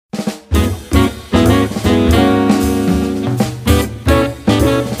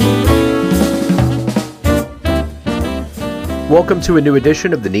Welcome to a new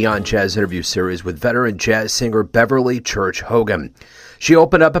edition of the Neon Jazz interview series with veteran jazz singer Beverly Church Hogan. She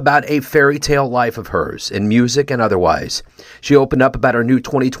opened up about a fairy tale life of hers, in music and otherwise. She opened up about her new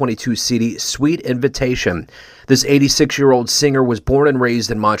 2022 CD, Sweet Invitation. This 86-year-old singer was born and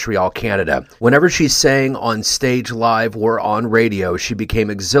raised in Montreal, Canada. Whenever she sang on stage live or on radio, she became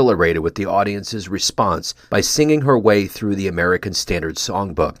exhilarated with the audience's response by singing her way through the American Standard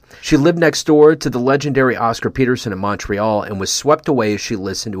Songbook. She lived next door to the legendary Oscar Peterson in Montreal and was swept away as she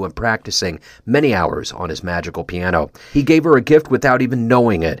listened to him practicing many hours on his magical piano. He gave her a gift without even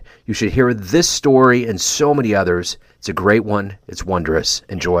knowing it. You should hear this story and so many others. It's a great one. It's wondrous.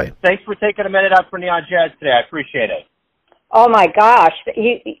 Enjoy. Thanks for taking a minute out for Neon Jazz today. I appreciate it. Oh, my gosh.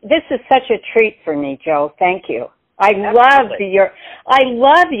 This is such a treat for me, Joe. Thank you. I love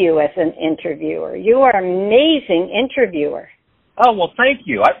you as an interviewer. You are an amazing interviewer. Oh, well, thank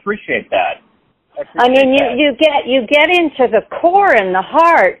you. I appreciate that. You get into the core and the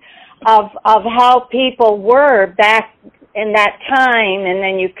heart of how people were back in that time, and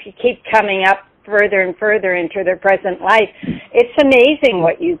then you keep coming up further and further into their present life. It's amazing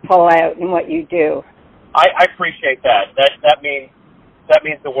what you pull out and what you do. I appreciate that. That means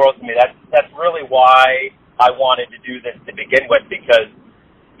the world to me. That's really why I wanted to do this to begin with, because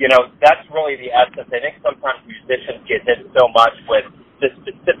that's really the essence. I think sometimes musicians get hit so much with the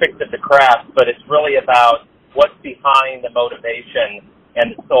specifics of the craft, but it's really about what's behind the motivation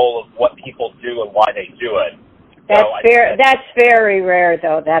and the soul of what people do and why they do it. That's very rare,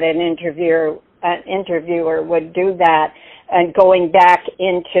 though, that an interviewer would do that, and going back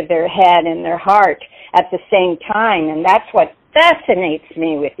into their head and their heart at the same time, and that's what fascinates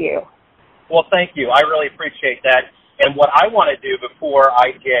me with you. Well, thank you. I really appreciate that. And what I want to do before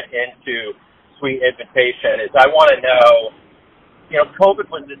I get into Sweet Invitation is I want to know, COVID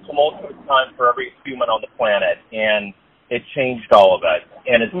was this tumultuous time for every human on the planet, and it changed all of us.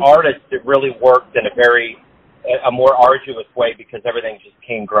 And as artists, it really worked in a more arduous way because everything just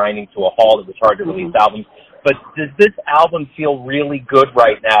came grinding to a halt. It was hard to release albums. But does this album feel really good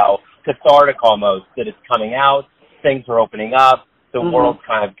right now, cathartic almost, that it's coming out, things are opening up, the world's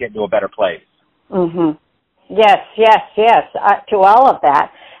kind of getting to a better place? Yes, to all of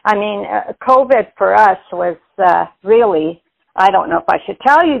that. I mean, COVID for us was really, I don't know if I should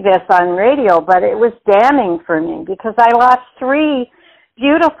tell you this on radio, but it was damning for me because I lost 3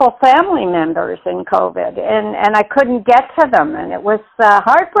 beautiful family members in COVID, and I couldn't get to them, and it was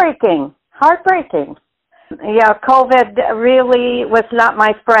heartbreaking. Yeah, COVID really was not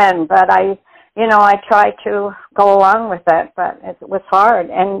my friend, but I tried to go along with it, but it was hard,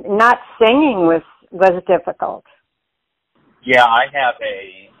 and not singing was difficult. Yeah, I have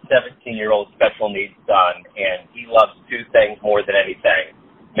a 17-year-old special needs son, and he loves 2 things more than anything: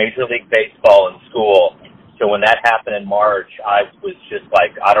 Major League Baseball and school. So when that happened in March, I was just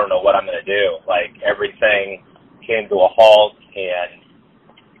like, I don't know what I'm going to do. Like, everything came to a halt, and,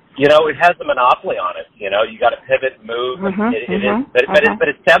 it has a monopoly on it. You got to pivot and move. But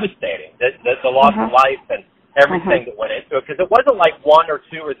it's devastating. The loss of life and everything that went into it, because it wasn't like 1 or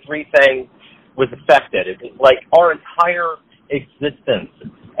 2 or 3 things was affected. It was like our entire existence,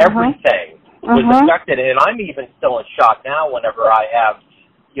 everything was affected. And I'm even still in shock now whenever I have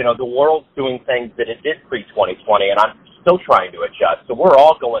the world's doing things that it did pre-2020, and I'm still trying to adjust. So we're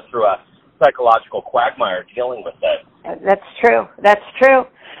all going through a psychological quagmire dealing with it. That's true.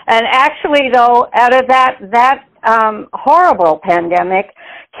 And actually, though, out of that horrible pandemic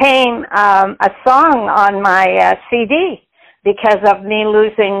came a song on my CD because of me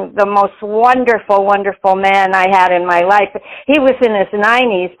losing the most wonderful, wonderful man I had in my life. He was in his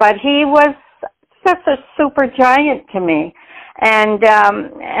 90s, but he was just a super giant to me. And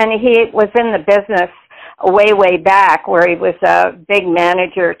he was in the business way back, where he was a big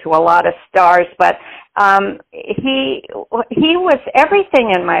manager to a lot of stars, but he was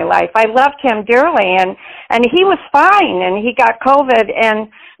everything in my life. I loved him dearly, and he was fine, and he got COVID, and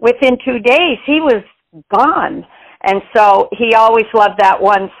within 2 days he was gone. And so he always loved that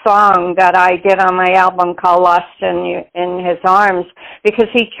one song that I did on my album called Lost in His Arms, because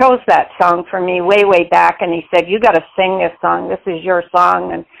he chose that song for me way back, and he said, you got to sing this song. This is your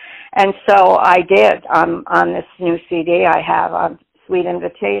song. And so I did on this new CD I have on Sweet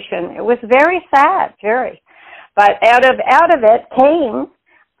Invitation. It was very sad, very. But out of it came,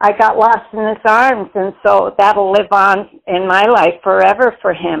 I got lost in his arms, and so that'll live on in my life forever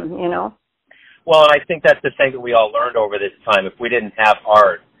for him, Well, and I think that's the thing that we all learned over this time. If we didn't have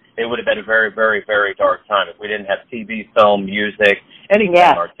art, it would have been a very, very, very dark time. If we didn't have TV, film, music, anything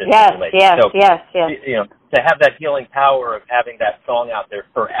artistic related. Yes. to have that healing power of having that song out there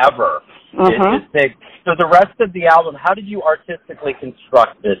forever Mm-hmm. is big. So the rest of the album, how did you artistically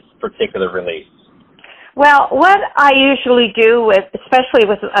construct this particular release? Well, what I usually do with, especially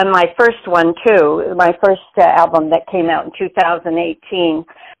with my first one too, my first album that came out in 2018,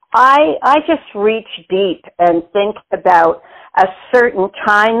 I just reach deep and think about a certain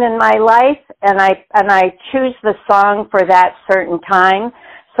time in my life, and I choose the song for that certain time.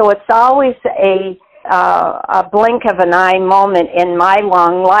 So it's always a blink of an eye moment in my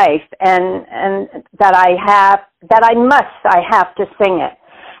long life, and that I have to sing it.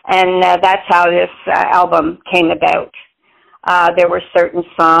 And that's how this album came about. There were certain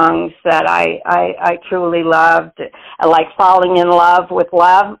songs that I truly loved, like Falling in Love with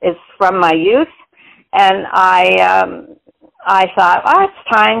Love is from my youth, and I thought, oh,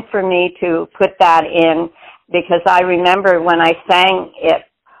 it's time for me to put that in, because I remember when I sang it,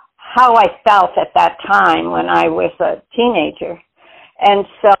 how I felt at that time when I was a teenager. And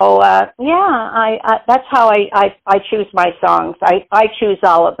so, that's how I choose my songs. I choose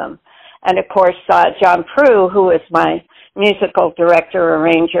all of them. And of course, John Prue, who is my musical director,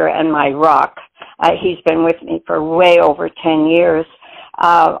 arranger, and my rock, he's been with me for way over 10 years.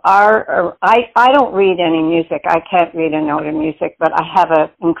 I don't read any music. I can't read a note of music, but I have an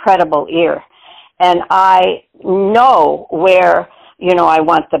incredible ear. And I know where, I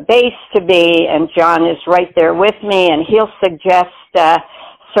want the bass to be, and John is right there with me, and he'll suggest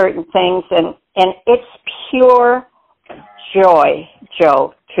certain things, and it's pure joy,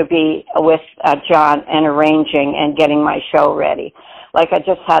 Joe, to be with John and arranging and getting my show ready. Like I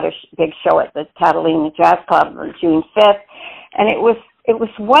just had a big show at the Catalina Jazz Club on June 5th, and it was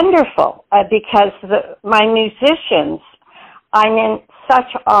wonderful because my musicians, I'm in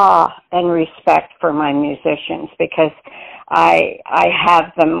such awe and respect for my musicians, because I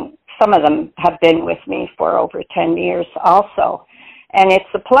have them, some of them have been with me for over 10 years also, and it's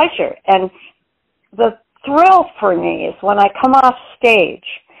a pleasure. And the thrill for me is when I come off stage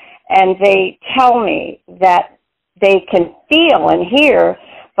and they tell me that they can feel and hear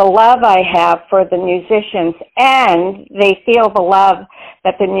the love I have for the musicians, and they feel the love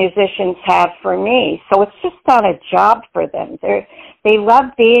that the musicians have for me. So it's just not a job for them. They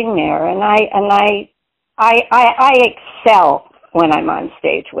love being there, and I excel when I'm on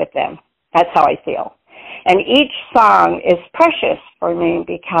stage with them. That's how I feel. And each song is precious for me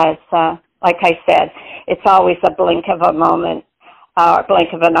because, like I said, it's always a blink of a moment,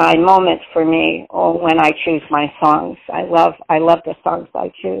 blink of an eye moment for me when I choose my songs. I love the songs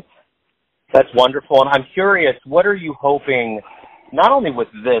I choose. That's wonderful. And I'm curious, what are you hoping, not only with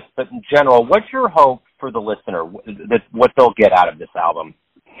this, but in general, what's your hope for the listener, what they'll get out of this album?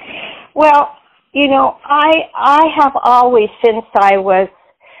 Well, I have always, since I was,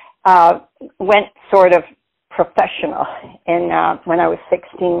 went sort of professional when I was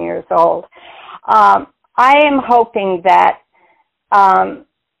 16 years old, I am hoping that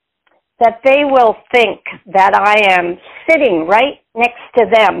they will think that I am sitting right next to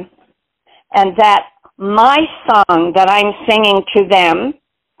them, and that my song that I'm singing to them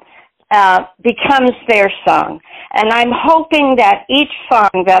becomes their song. And I'm hoping that each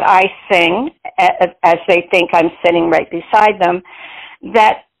song that I sing, as they think I'm sitting right beside them,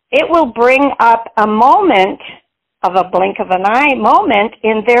 that it will bring up a moment of a blink of an eye moment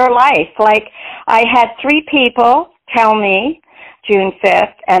in their life. Like I had 3 people tell me June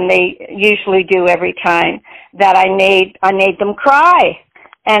 5th, and they usually do every time, that I made them cry.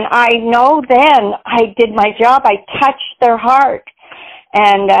 And I know then I did my job. I touched their heart.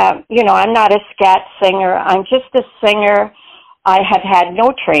 And, I'm not a scat singer. I'm just a singer. I have had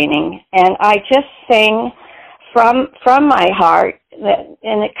no training, and I just sing from my heart,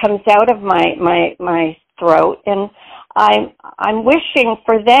 and it comes out of my throat. And I'm wishing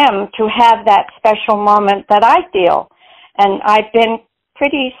for them to have that special moment that I feel. And I've been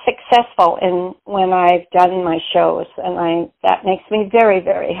pretty successful when I've done my shows, and that makes me very,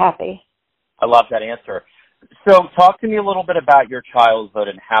 very happy. I love that answer. So talk to me a little bit about your childhood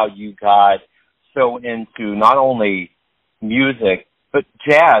and how you got so into not only music, but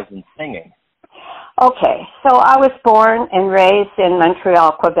jazz and singing. Okay, so I was born and raised in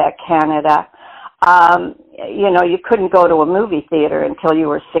Montreal, Quebec, Canada. You couldn't go to a movie theater until you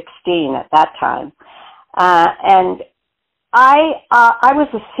were 16 at that time. And I was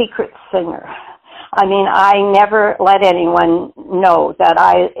a secret singer. I mean, I never let anyone know that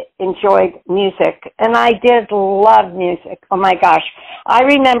I enjoyed music, and I did love music. Oh my gosh. I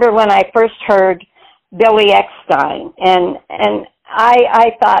remember when I first heard Billy Eckstine, and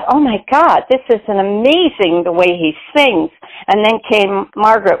I thought, oh my God, this is an amazing the way he sings. And then came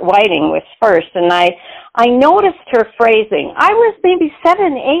Margaret Whiting was first, and I noticed her phrasing. I was maybe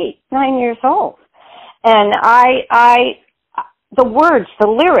 7, 8, 9 years old, and the words, the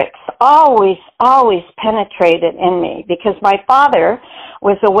lyrics always penetrated in me, because my father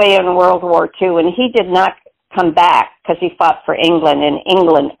was away in World War II, and he did not come back because he fought for England, and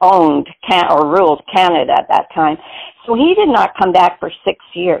England owned or ruled Canada at that time. So he did not come back for 6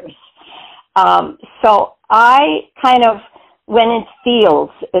 years. So I kind of went in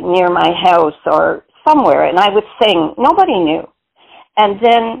fields near my house or somewhere, and I would sing. Nobody knew. And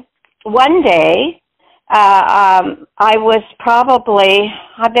then one day, I was probably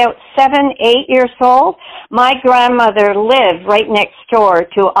about 7, 8 years old. My grandmother lived right next door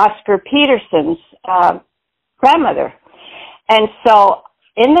to Oscar Peterson's grandmother. And so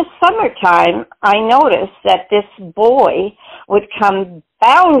in the summertime, I noticed that this boy would come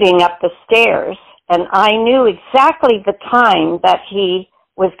bounding up the stairs, and I knew exactly the time that he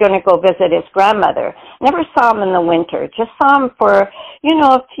was going to go visit his grandmother. Never saw him in the winter, just saw him for,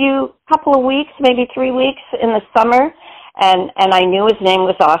 couple of weeks, maybe 3 weeks in the summer. And I knew his name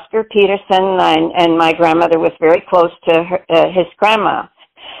was Oscar Peterson, and my grandmother was very close to his grandma.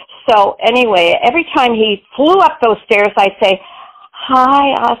 So anyway, every time he flew up those stairs, I'd say,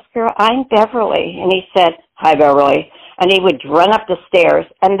 "Hi, Oscar, I'm Beverly." And he said, "Hi, Beverly." And he would run up the stairs.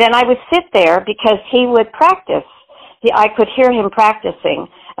 And then I would sit there because he would practice. I could hear him practicing.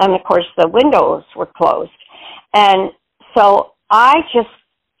 And, of course, the windows were closed. And so I just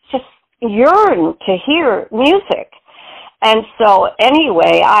yearned to hear music. And so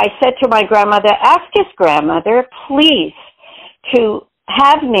anyway, I said to my grandmother, "Ask his grandmother, please, to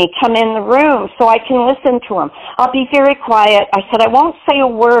have me come in the room so I can listen to him. I'll be very quiet." I said, "I won't say a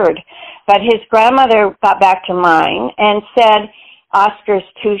word." But his grandmother got back to mine and said, "Oscar's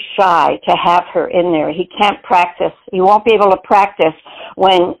too shy to have her in there. He can't practice. He won't be able to practice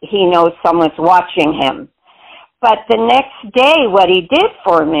when he knows someone's watching him." But the next day, what he did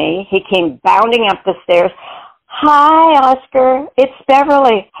for me, he came bounding up the stairs. "Hi, Oscar, it's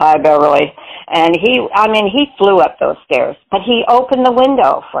Beverly." "Hi, Beverly." And he flew up those stairs, but he opened the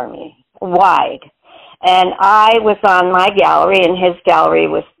window for me wide. And I was on my gallery, and his gallery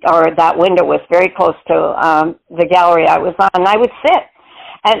that window was very close to the gallery I was on, and I would sit.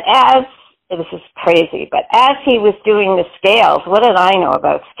 And this is crazy, but as he was doing the scales, what did I know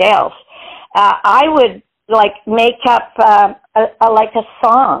about scales? I would make up a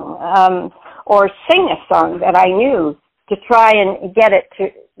song, or sing a song that I knew to try and get it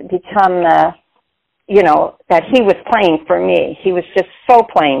to become, that he was playing for me. He was just so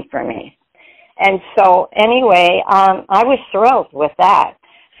playing for me. And so anyway, I was thrilled with that.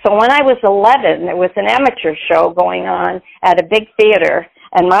 So when I was 11, there was an amateur show going on at a big theater,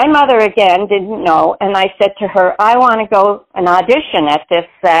 and my mother, again, didn't know, and I said to her, "I want to go and audition at this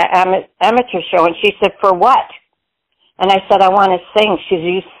amateur show." And she said, "For what?" And I said, "I want to sing." She said,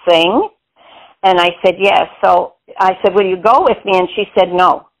 "You sing?" And I said, "Yes." So I said, "Will you go with me?" And she said,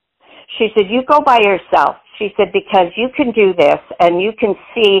 "No." She said, "You go by yourself." She said, "Because you can do this, and you can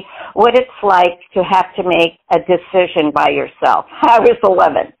see what it's like to have to make a decision by yourself." I was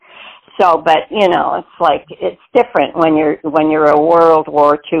 11. So, but, it's different when you're a World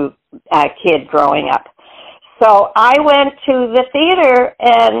War II kid growing up. So I went to the theater,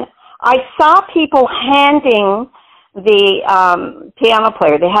 and I saw people handing the piano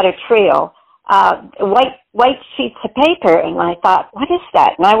player, they had a trio, white sheets of paper, and I thought, what is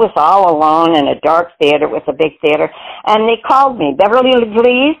that? And I was all alone in a dark theater with a big theater, and they called me Beverly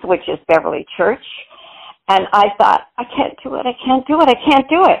L'église, which is Beverly Church, and I thought, I can't do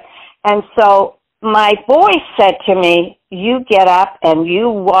it. And so my voice said to me, "You get up and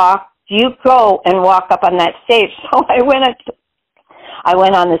you go and walk up on that stage." So I went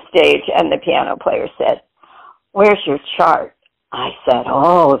on the stage, and the piano player said, "Where's your chart?" I said,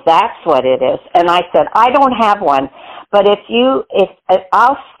 "Oh, that's what it is." And I said, "I don't have one, but if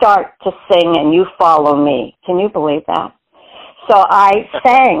I'll start to sing and you follow me." Can you believe that? So I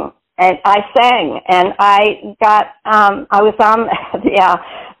sang, and I got, I was on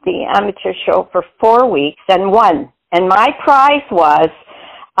the amateur show for 4 weeks and won. And my prize was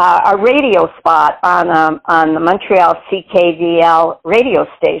a radio spot on the Montreal CKVL radio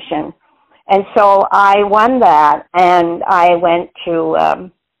station. And so I won that, and I went to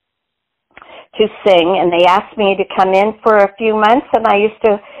sing, and they asked me to come in for a few months, and I used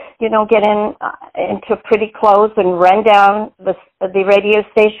to, get into pretty clothes and run down the radio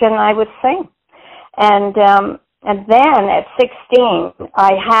station. I would sing. And then at 16,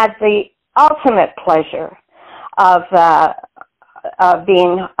 I had the ultimate pleasure of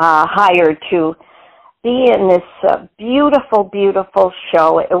being hired to be in this beautiful, beautiful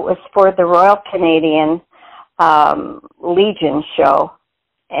show. It was for the Royal Canadian Legion show,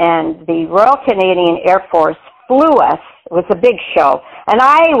 and the Royal Canadian Air Force flew us. It was a big show, and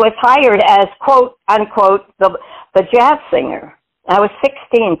I was hired as, quote, unquote, the jazz singer. I was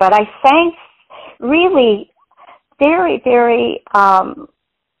 16, but I sang really very, very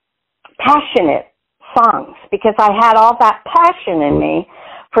passionate songs because I had all that passion in me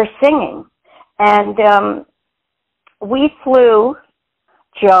for singing. And we flew,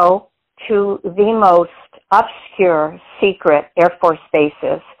 Joe, to the most obscure, secret Air Force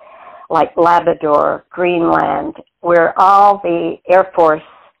bases like Labrador, Greenland, where all the Air Force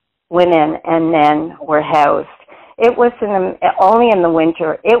women and men were housed. It was only in the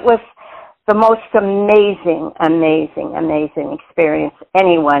winter. It was the most amazing, amazing, amazing experience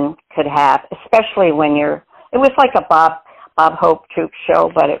anyone could have, especially when it was like a Bob Hope Troop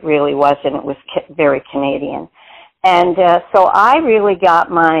show, but it really wasn't. It was very Canadian. And so I really got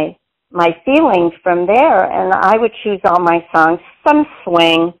my feelings from there, and I would choose all my songs, some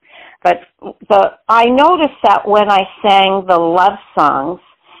swing, but I noticed that when I sang the love songs,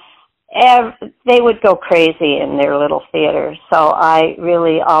 they would go crazy in their little theater. So I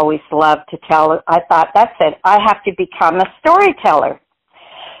really always loved to tell. I thought, that's it. I have to become a storyteller.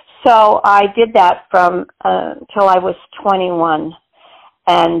 So I did that from till I was 21,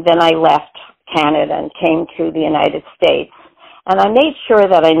 and then I left Canada and came to the United States. And I made sure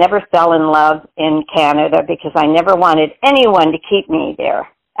that I never fell in love in Canada because I never wanted anyone to keep me there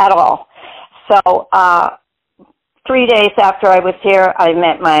at all. So 3 days after I was here, I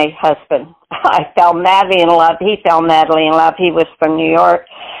met my husband. I fell madly in love. He fell madly in love. He was from New York,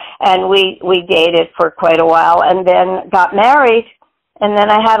 and we dated for quite a while, and then got married, and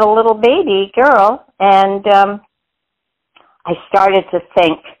then I had a little baby girl, and I started to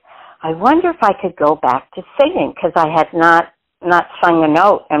think, I wonder if I could go back to singing, because I had not sung a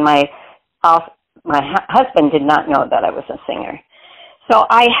note, and my husband did not know that I was a singer. So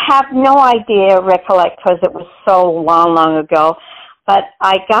I have no recollect, because it was so long, long ago, but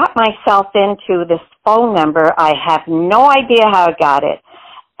I got myself into this phone number. I have no idea how I got it.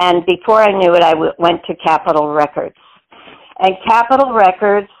 And before I knew it, I went to Capitol Records. And Capitol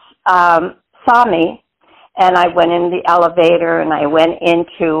Records saw me, and I went in the elevator, and I went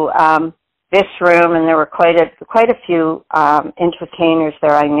into this room, and there were quite a few entertainers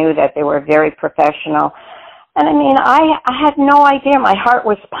there. I knew that they were very professional. And I mean, I had no idea. My heart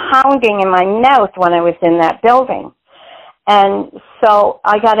was pounding in my mouth when I was in that building. And so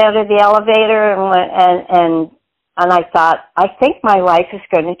I got out of the elevator and I thought, I think my life is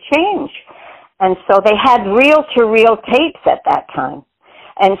going to change. And so they had reel-to-reel tapes at that time.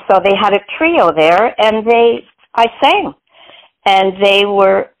 And so they had a trio there, and I sang. And they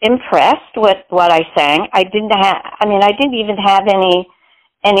were impressed with what I sang. I didn't even have any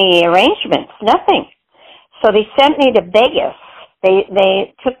arrangements, nothing. So they sent me to Vegas.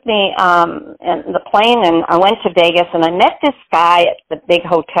 They took me in the plane, and I went to Vegas, and I met this guy at the big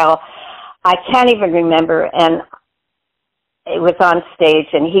hotel. I can't even remember, and it was on stage,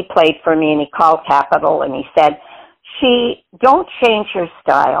 and he played for me, and he called Capitol, and he said, don't change her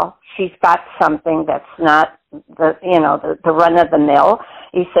style. She's got something that's not the run of the mill.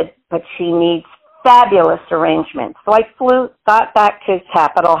 He said, but she needs fabulous arrangements. So I got back to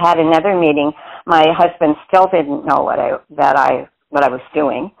Capitol, had another meeting. My husband still didn't know what I was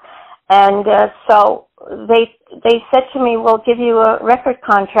doing, and so they said to me, "We'll give you a record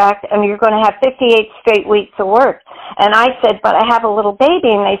contract, and you're going to have 58 straight weeks of work." And I said, "But I have a little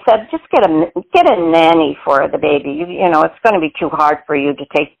baby," and they said, "Just get a nanny for the baby. You know, it's going to be too hard for you to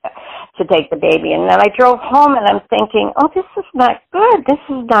take the baby." And then I drove home, and I'm thinking, "Oh, this is not good. This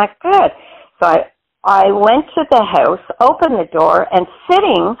is not good." So I went to the house, opened the door, and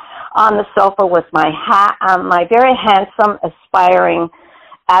sitting on the sofa was my very handsome, aspiring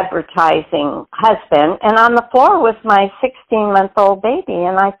advertising husband, and on the floor was my 16-month-old baby.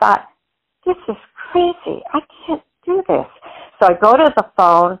 And I thought, this is crazy. I can't do this. So I go to the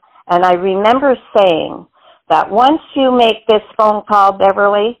phone, and I remember saying that once you make this phone call,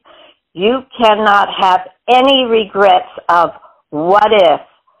 Beverly, you cannot have any regrets of what if,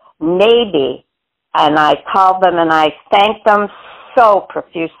 maybe. And I called them, and I thanked them so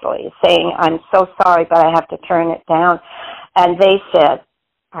profusely, saying, I'm so sorry, but I have to turn it down. And they said,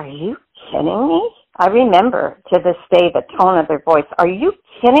 are you kidding me? I remember to this day the tone of their voice. Are you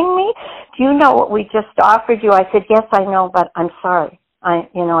kidding me? Do you know what we just offered you? I said, yes, I know, but I'm sorry. I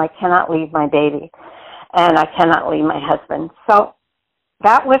cannot leave my baby, and I cannot leave my husband. So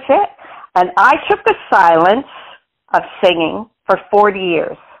that was it. And I took the silence of singing for 40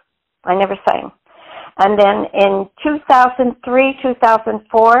 years. I never sang. And then in 2003,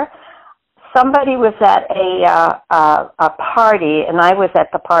 2004, somebody was at a party, and I was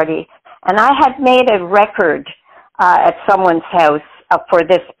at the party, and I had made a record at someone's house for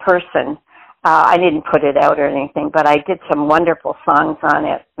this person. I didn't put it out or anything, but I did some wonderful songs on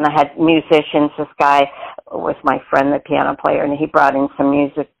it. And I had musicians. This guy was my friend, the piano player, and he brought in some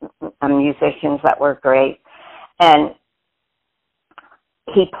musicians that were great. And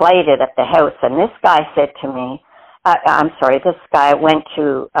he played it at the house. And this guy said to me, this guy went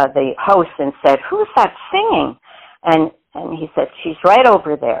to the host and said, "Who's that singing?" And he said, "She's right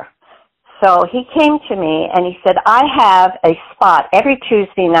over there." So he came to me and he said, "I have a spot every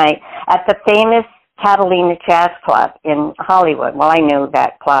Tuesday night at the famous Catalina Jazz Club in Hollywood." Well, I knew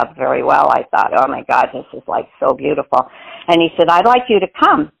that club very well. I thought, oh my God, this is like so beautiful. And he said, "I'd like you to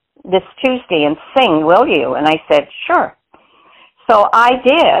come this Tuesday and sing, will you?" And I said, "Sure." So I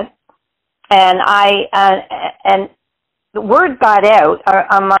did, and the word got out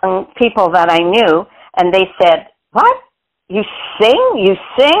among people that I knew, and they said, "What? You sing? You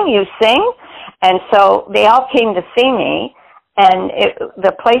sing? You sing?" And so they all came to see me, and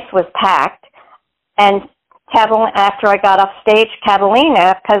the place was packed. And after I got off stage,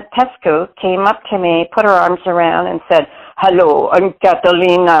 Catalina Pescu came up to me, put her arms around, and said, "Hello, I'm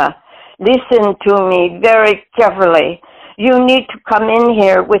Catalina. Listen to me very carefully. You need to come in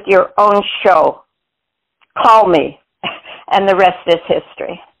here with your own show. Call me." And the rest is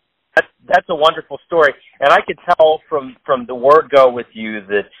history. That's a wonderful story, and I could tell from the word go with you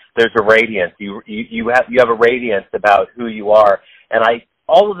that there's a radiance. You have a radiance about who you are, and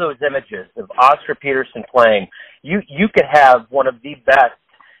all of those images of Oscar Peterson playing, you could have one of the best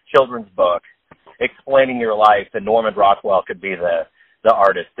children's books explaining your life, and Norman Rockwell could be the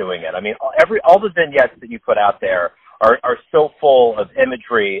artist doing it. I mean, all the vignettes that you put out there are so full of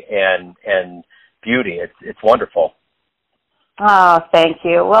imagery and beauty. It's wonderful. Oh, thank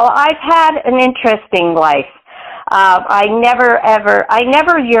you. Well, I've had an interesting life. I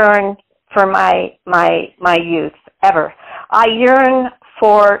never yearn for my youth, ever. I yearn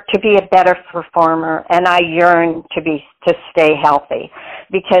to be a better performer, and I yearn to stay healthy.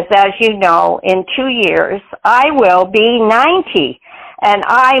 Because as you know, in 2 years, I will be 90. And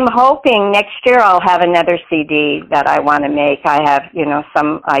I'm hoping next year I'll have another CD that I want to make. I have,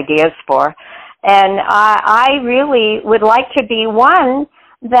 some ideas for. And I really would like to be one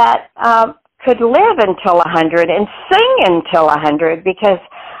that could live until 100 and sing until 100, because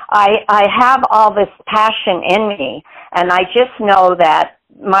I have all this passion in me, and I just know that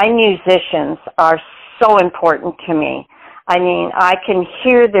my musicians are so important to me. I mean, I can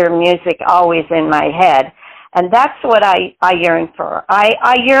hear their music always in my head, and that's what I yearn for.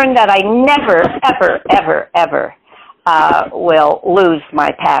 I yearn that I never, ever, ever, ever will lose my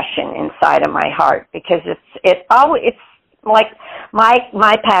passion inside of my heart, because it's like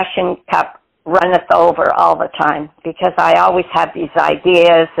my passion cup runneth over all the time, because I always have these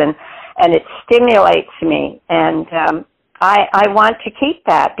ideas, and it stimulates me, and I want to keep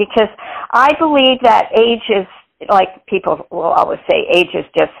that, because I believe that age is, like people will always say, age is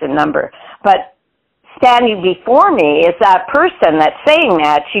just a number, but standing before me is that person that's saying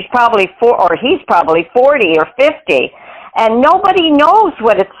that. She's probably he's probably 40 or 50. And nobody knows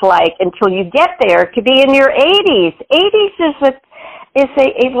what it's like until you get there to be in your 80s. 80s is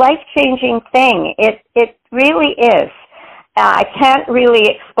a life-changing thing. It really is. I can't really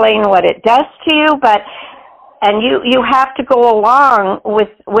explain what it does to you, and you have to go along with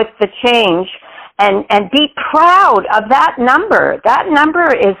the change and be proud of that number. That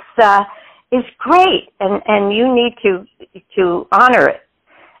number is great, and you need to honor it.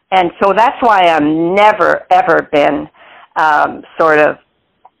 And so that's why I've never, ever been sort of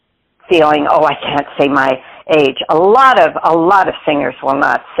feeling, oh, I can't say my age. A lot of singers will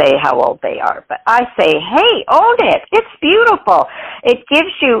not say how old they are, but I say, hey, own it. It's beautiful. It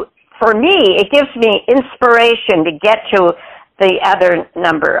gives me inspiration to get to the other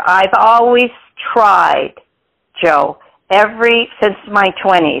number. I've always tried, Joe, since my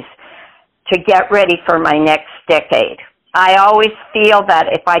 20s, to get ready for my next decade. I always feel that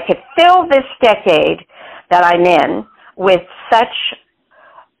if I could fill this decade that I'm in with such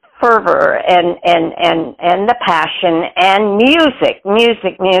fervor and the passion and music,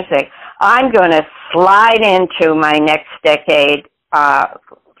 I'm going to slide into my next decade.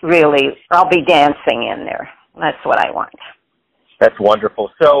 Really, I'll be dancing in there. That's what I want. That's wonderful.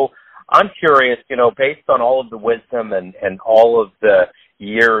 So I'm curious, based on all of the wisdom and all of the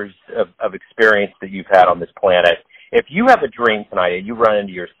years of experience that you've had on this planet, If you have a dream tonight and you run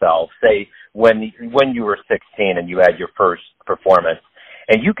into yourself, say when you were 16 and you had your first performance,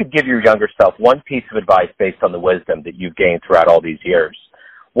 and you could give your younger self one piece of advice based on the wisdom that you've gained throughout all these years,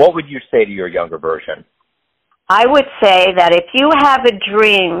 what would you say to your younger version? I would say that if you have a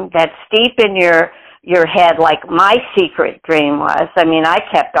dream that's deep in your head, like my secret dream was, I mean, I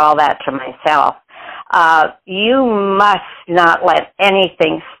kept all that to myself, you must not let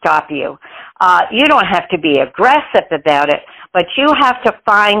anything stop you. You don't have to be aggressive about it, but you have to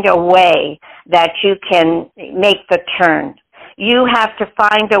find a way that you can make the turn. You have to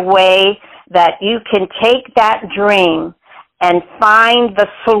find a way that you can take that dream and find the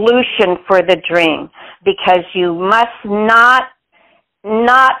solution for the dream, because you must not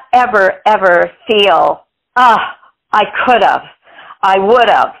ever feel, I could have, I would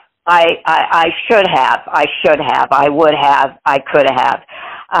have, I should have, I would have, I could have.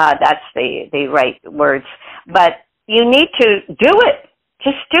 That's the right words. But you need to do it.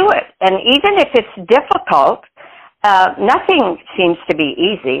 Just do it. And even if it's difficult, nothing seems to be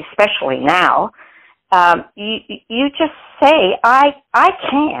easy, especially now. You just say, I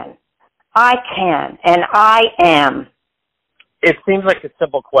can, and I am. It seems like a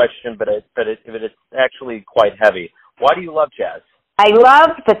simple question, but it's actually quite heavy. Why do you love jazz? I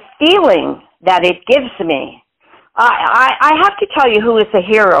love the feeling that it gives me. I have to tell you who is a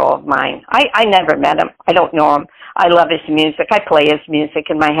hero of mine. I never met him. I don't know him. I love his music. I play his music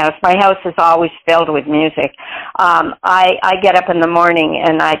in my house. My house is always filled with music. I get up in the morning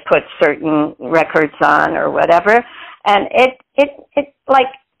and I put certain records on or whatever, and it like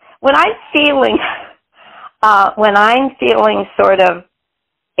when I'm feeling sort of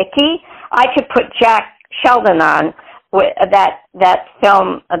icky, I could put Jack Sheldon on that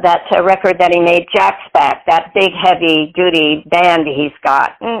film, that record that he made, Jack's Back, that big heavy duty band he's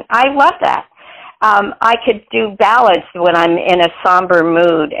got. And I love that. I could do ballads when I'm in a somber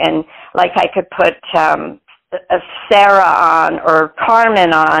mood, and like I could put a Sarah on or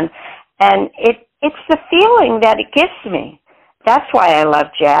Carmen on, and it's the feeling that it gives me. That's why I love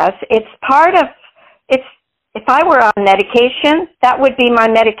jazz. It's part of, if I were on medication, that would be my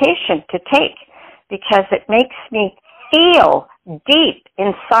medication to take, because it makes me feel deep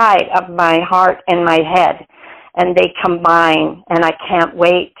inside of my heart and my head, and they combine, and I can't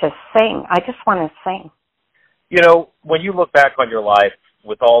wait to sing. I just want to sing. You know, when you look back on your life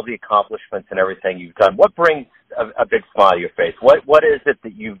with all the accomplishments and everything you've done, what brings a big smile to your face? What is it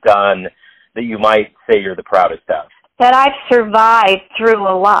that you've done that you might say you're the proudest of? That I've survived through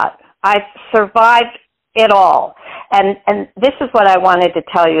a lot. I've survived it all. And this is what I wanted to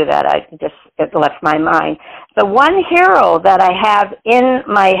tell you that it left my mind. The one hero that I have in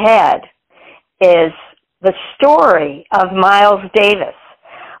my head is the story of Miles Davis.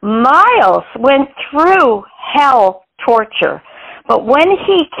 Miles went through hell torture, but when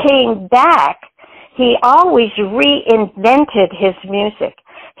he came back, he always reinvented his music.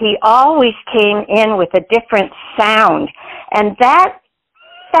 He always came in with a different sound, and that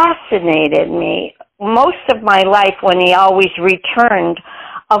fascinated me most of my life, when he always returned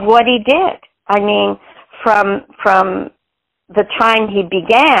of what he did. I mean, from the time he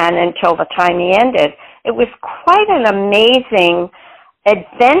began until the time he ended, it was quite an amazing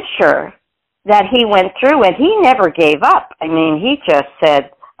adventure that he went through, and he never gave up. I mean, he just said,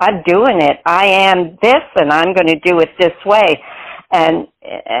 I'm doing it. I am this, and I'm going to do it this way. And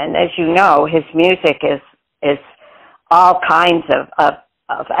as you know, his music is all kinds of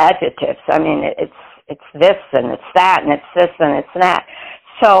adjectives. I mean, it's this and it's that and it's this and it's that.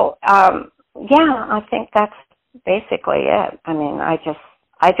 So yeah, I think that's basically it. I mean, I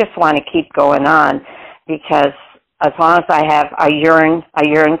just want to keep going on, because as long as I yearn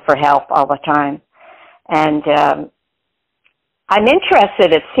for help all the time, and I'm interested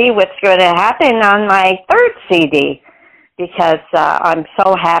to see what's going to happen on my third CD, because I'm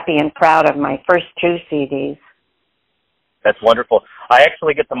so happy and proud of my first two CDs. That's wonderful. I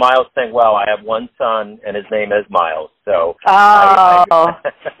actually get the Miles thing well. I have one son, and his name is Miles. So. Oh.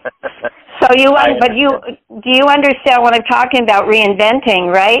 So do you understand what I'm talking about?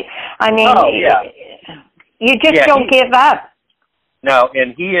 Reinventing, right? I mean, yeah. You just don't give up. No,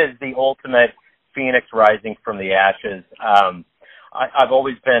 and he is the ultimate phoenix rising from the ashes. I've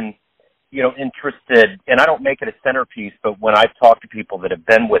always been, interested, and I don't make it a centerpiece, but when I've talked to people that have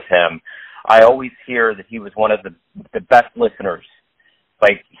been with him, I always hear that he was one of the best listeners.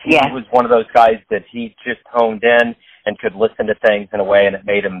 Like, he was one of those guys that he just honed in and could listen to things in a way, and it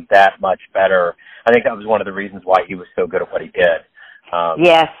made him that much better. I think that was one of the reasons why he was so good at what he did.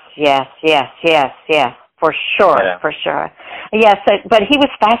 Yes, for sure, for sure. Yes, but he was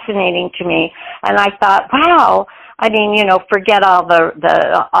fascinating to me, and I thought, wow, I mean, forget all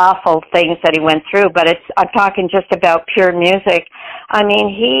the awful things that he went through, but I'm talking just about pure music. I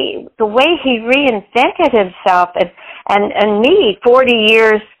mean, the way he reinvented himself, and me, 40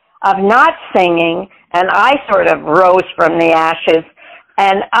 years of not singing, and I sort of rose from the ashes.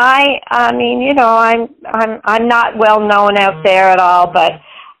 And I mean, I'm not well known out there at all, but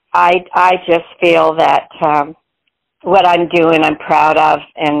I just feel that what I'm doing, I'm proud of,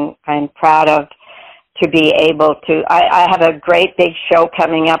 and I'm proud of to be able to. I have a great big show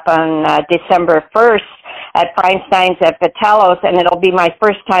coming up on December 1st at Feinstein's at Vitello's, and it'll be my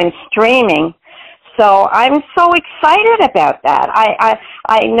first time streaming. So I'm so excited about that. I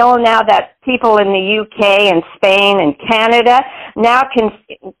know now that people in the UK and Spain and Canada now can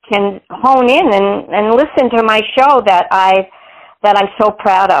hone in and listen to my show that I'm so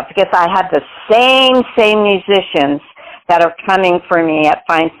proud of, because I have the same musicians that are coming for me at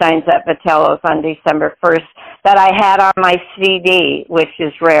Feinstein's at Vitello's on December 1st that I had on my CD, which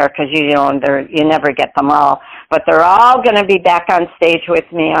is rare because you never get them all. But they're all going to be back on stage with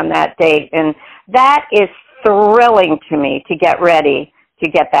me on that date, and that is thrilling to me to get ready to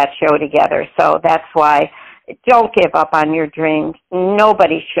get that show together. So that's why don't give up on your dreams.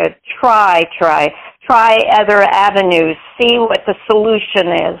 Nobody should. Try other avenues. See what the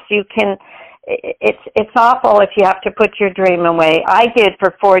solution is. You can. It's awful if you have to put your dream away. I did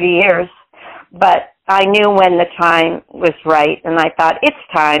for 40 years, but I knew when the time was right, and I thought, it's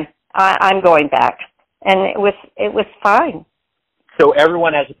time. I'm going back. And it was fine. So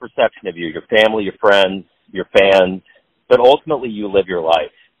everyone has a perception of you, your family, your friends, your fans, but ultimately you live your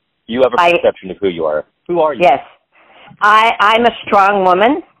life. You have a perception of who you are. Who are you? Yes. I'm a strong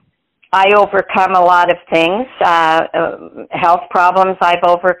woman. I overcome a lot of things, health problems I've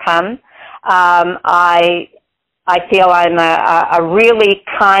overcome. I feel I'm a really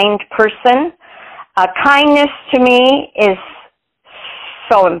kind person. Kindness to me is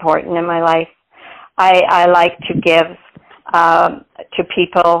so important in my life. I like to give to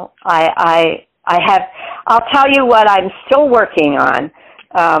people. I'll tell you what I'm still working on.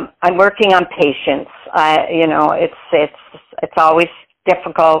 I'm working on patience. It's always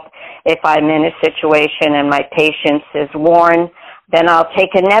difficult if I'm in a situation and my patience is worn. Then I'll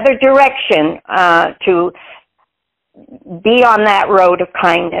take another direction to be on that road of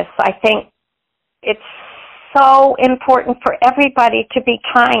kindness. I think it's so important for everybody to be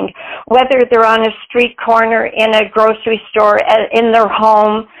kind, whether they're on a street corner, in a grocery store, in their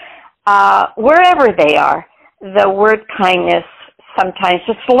home, wherever they are. The word kindness, sometimes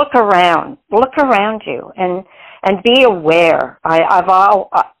just look around you and be aware.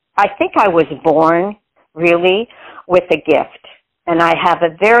 I think I was born really with a gift, and I have a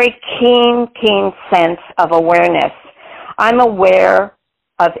very keen sense of awareness. I'm aware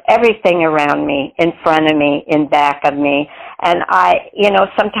of everything around me, in front of me, in back of me. And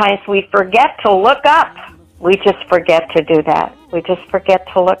sometimes we forget to look up. We just forget to do that. We just forget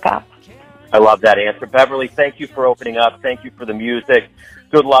to look up. I love that answer. Beverly, thank you for opening up. Thank you for the music.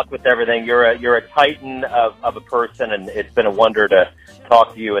 Good luck with everything. You're a titan of a person, and it's been a wonder to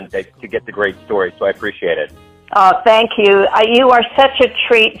talk to you and to get the great story. So I appreciate it. Oh, thank you. You are such a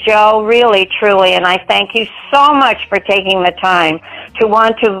treat, Joe, really, truly, and I thank you so much for taking the time to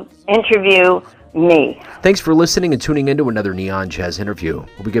want to interview me. Thanks for listening and tuning into another Neon Jazz interview,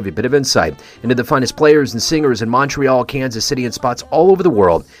 where we give you a bit of insight into the finest players and singers in Montreal, Kansas City, and spots all over the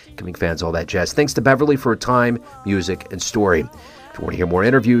world, giving fans all that jazz. Thanks to Beverly for her time, music, and story. If you want to hear more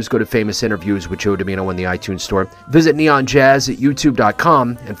interviews, go to Famous Interviews with Joe Domino in the iTunes Store. Visit Neon Jazz at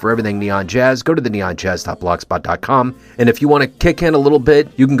youtube.com. And for everything Neon Jazz, go to the neonjazz.blogspot.com. And if you want to kick in a little bit,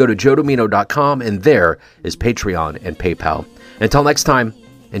 you can go to joedomino.com, and there is Patreon and PayPal. Until next time,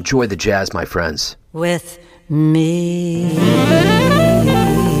 enjoy the jazz, my friends. With me.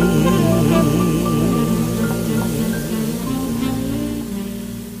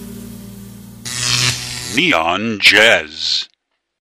 Neon Jazz.